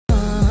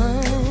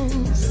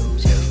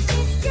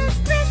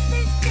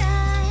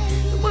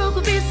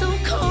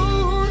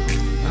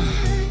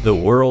The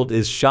world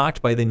is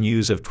shocked by the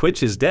news of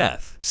Twitch's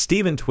death.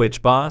 Steven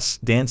 "Twitch Boss,"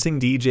 dancing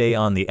DJ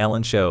on The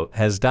Ellen Show,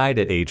 has died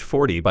at age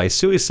 40 by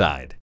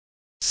suicide.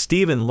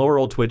 Steven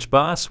Laurel "Twitch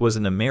Boss was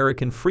an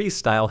American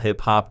freestyle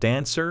hip-hop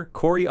dancer,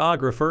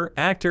 choreographer,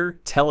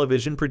 actor,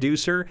 television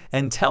producer,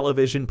 and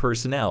television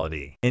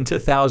personality. In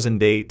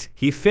 2008,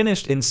 he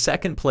finished in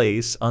second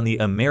place on the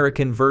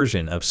American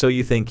version of So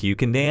You Think You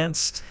Can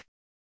Dance?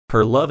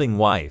 Her loving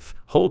wife,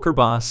 Holker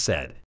Boss,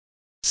 said,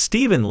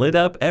 "Steven lit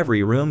up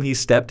every room he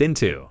stepped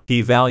into.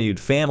 He valued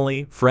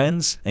family,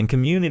 friends, and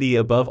community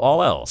above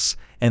all else,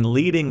 and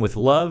leading with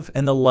love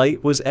and the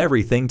light was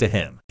everything to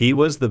him. He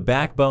was the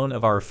backbone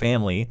of our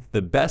family,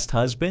 the best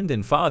husband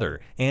and father,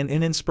 and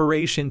an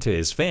inspiration to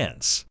his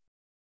fans."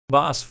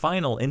 Boss'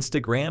 final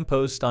Instagram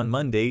post on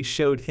Monday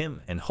showed him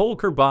and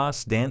Holker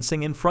Boss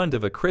dancing in front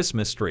of a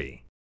Christmas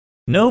tree.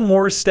 No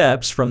more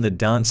steps from the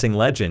dancing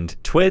legend.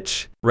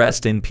 Twitch,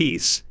 rest in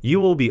peace. You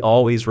will be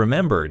always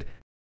remembered.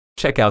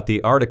 Check out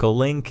the article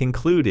link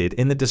included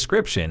in the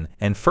description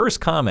and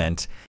first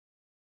comment.